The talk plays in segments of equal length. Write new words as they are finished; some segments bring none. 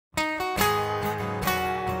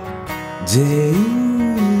day.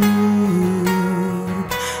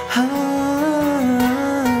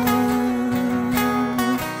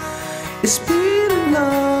 It's been a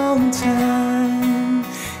long time.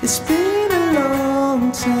 It's been a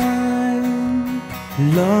long time.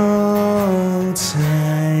 Long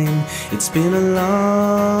time. It's been a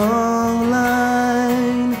long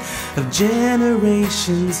line of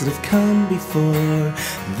generations that have come before.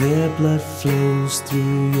 Their blood flows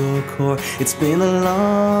through your core. It's been a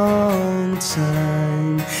long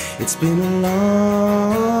time. It's been a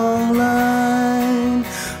long line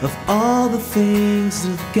of all the things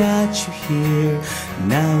that have got you here.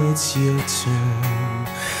 Now it's your turn.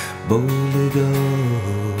 Boldly go.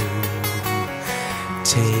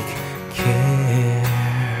 Take care.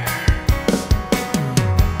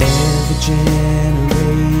 Every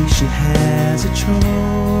generation has a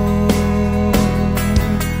chore.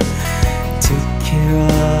 Take care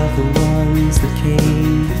of the ones that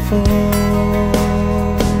came before.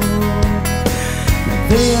 Now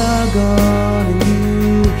they are gone and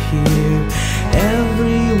you are here.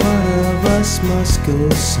 Every one of us must go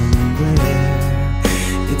somewhere.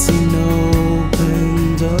 It's an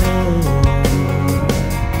open door.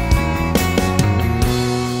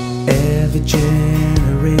 Every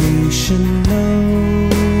generation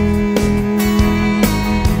knows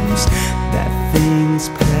that things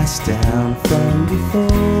passed down from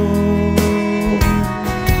before.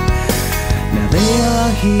 Now they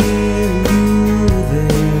are here and you are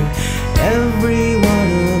there. Every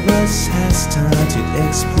one of us has time to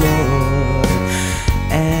explore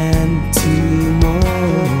and to more.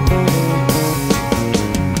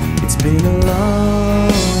 It's been a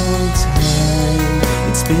long time.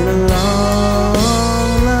 It's been a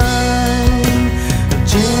long line of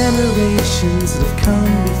generations that have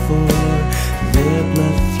come before. Their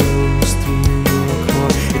blood flows through your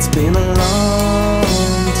core. It's been a long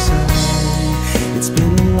time. It's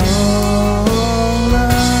been a long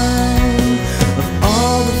line of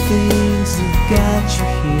all the things that got you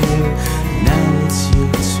here. Now it's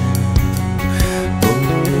your turn.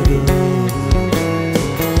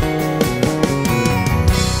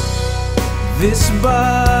 This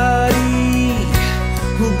body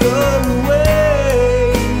will go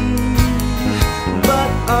away, but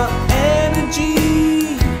our energy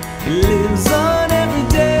lives on every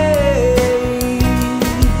day,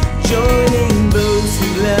 joining those who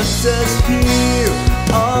left us here,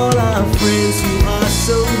 all our friends who are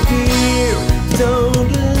so dear.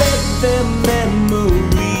 Don't let their memory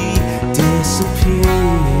disappear.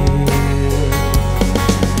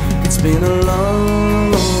 It's been a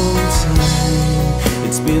long time.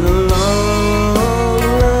 It's been a long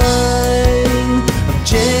line of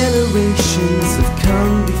generations that have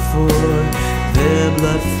come before. Their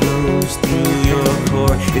blood flows through your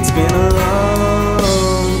core. It's been a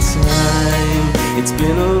long time. It's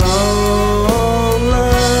been a long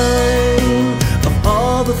line of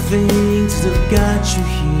all the things that have got you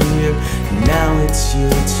here. Now it's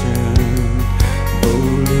your turn.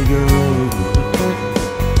 Boldly go.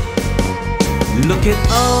 Look at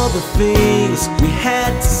all the things we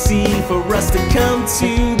had to see for us to come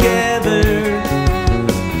together.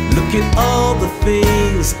 Look at all the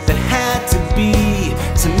things that had to be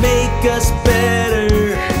to make us better.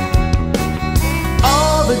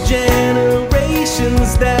 All the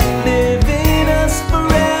generations that live in us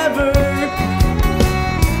forever.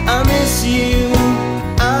 I miss you,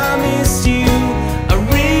 I miss you, I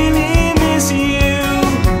really miss you.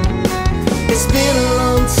 It's been a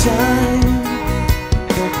long time.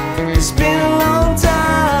 It's been a long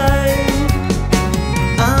time.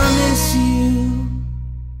 I miss you.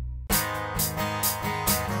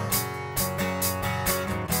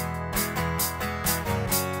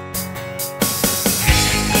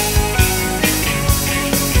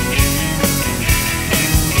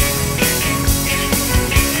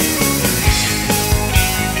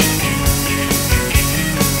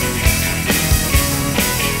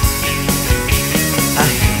 I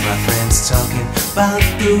hear my friends talking about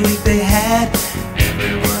the week they had.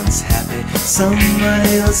 Everyone's happy, someone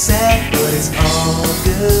else sad, but it's all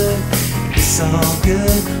good, it's all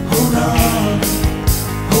good. Hold on,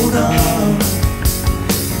 hold on.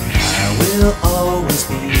 I will always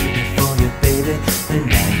be for you, baby. The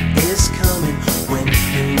night is coming when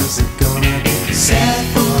things are gonna be sad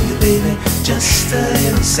for you, baby. Just a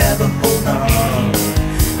little sad, but hold on.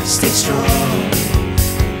 Stay strong.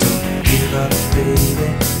 Don't give up, baby.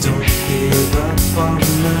 Don't give up on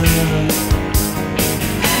love.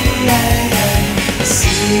 Hey, hey, hey. I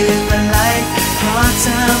see it in my life. Hard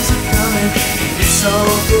times are coming. It's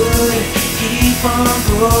all good. Keep on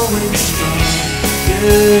growing strong.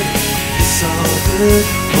 Good. It's all good.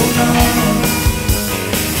 hold on.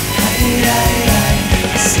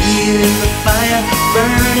 I see it in the fire,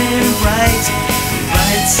 burning bright.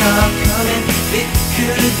 Lights are coming, it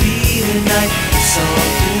could be tonight. It's all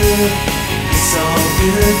good, it's all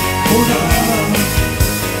good. Hold on,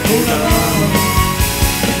 hold on.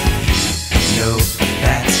 You know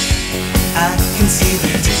that I can see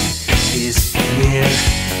the day is near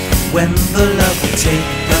when the love will take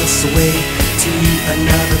us away to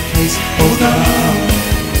another place. Hold on,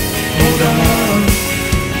 hold on.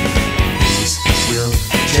 Things will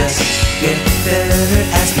just get better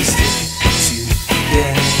as we stick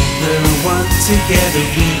together. One together,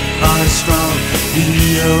 we are strong.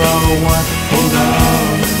 We are all one. Hold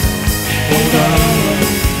on, hold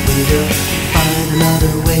on. We'll find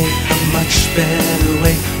another way, a much better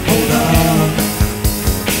way. Hold on.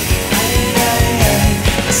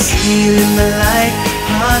 I see it in the light.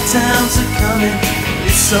 Hard times are coming.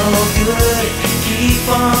 It's all good. Keep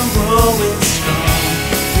on growing strong.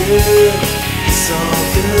 Good. It's all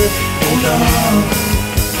good. Hold on.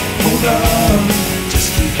 Hold on.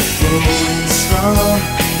 Just keep growing strong.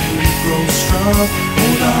 You grow strong.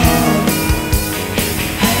 Hold on.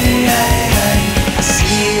 I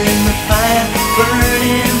see it in the fire,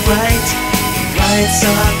 burning bright. The lights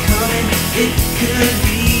are